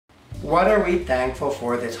What are we thankful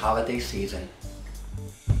for this holiday season?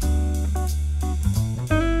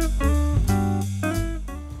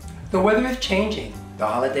 The weather is changing. The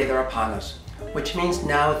holidays are upon us, which means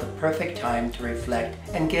now is the perfect time to reflect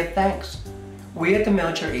and give thanks. We at the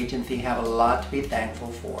Military Agency have a lot to be thankful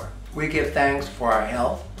for. We give thanks for our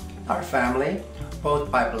health, our family, both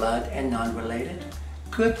by blood and non-related,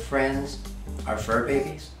 good friends, our fur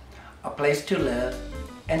babies, a place to live,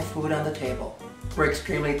 and food on the table. We're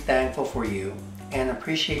extremely thankful for you and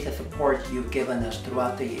appreciate the support you've given us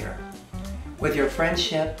throughout the year. With your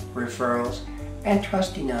friendship, referrals, and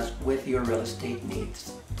trusting us with your real estate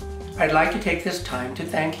needs. I'd like to take this time to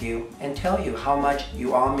thank you and tell you how much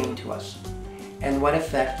you all mean to us and what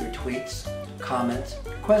effect your tweets, comments,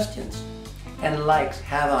 questions, and likes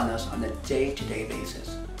have on us on a day-to-day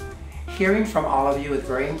basis. Hearing from all of you is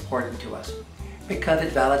very important to us because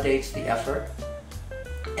it validates the effort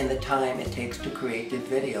and the time it takes to create these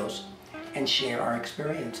videos and share our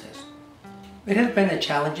experiences. It has been a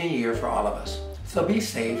challenging year for all of us, so be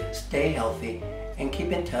safe, stay healthy, and keep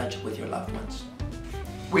in touch with your loved ones.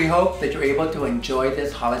 We hope that you're able to enjoy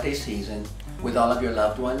this holiday season with all of your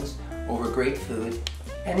loved ones over great food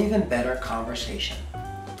and even better conversation.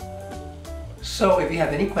 So if you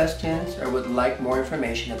have any questions or would like more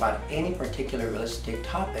information about any particular real estate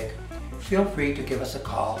topic, feel free to give us a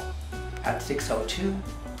call at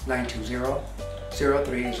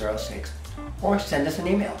 602-920-0306 or send us an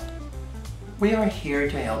email. We are here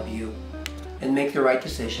to help you and make the right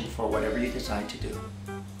decision for whatever you decide to do.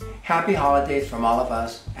 Happy holidays from all of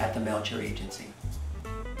us at the Military Agency.